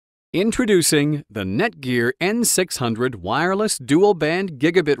Introducing the Netgear N600 Wireless Dual Band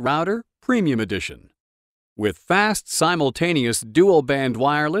Gigabit Router Premium Edition. With fast simultaneous dual band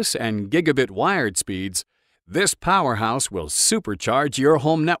wireless and gigabit wired speeds, this powerhouse will supercharge your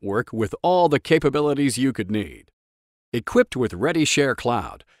home network with all the capabilities you could need. Equipped with ReadySHARE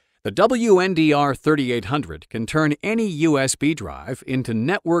Cloud, the WNDR3800 can turn any USB drive into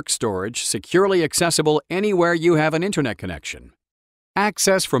network storage securely accessible anywhere you have an internet connection.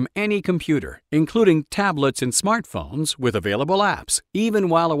 Access from any computer, including tablets and smartphones with available apps, even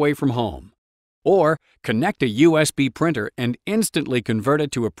while away from home. Or connect a USB printer and instantly convert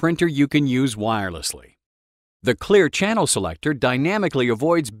it to a printer you can use wirelessly. The clear Channel Selector dynamically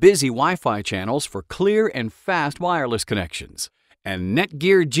avoids busy Wi-Fi channels for clear and fast wireless connections. And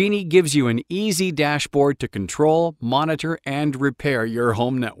Netgear Genie gives you an easy dashboard to control, monitor, and repair your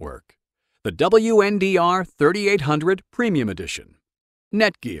home network. The WNDR3800 Premium Edition.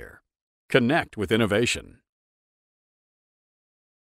 Netgear. Connect with innovation.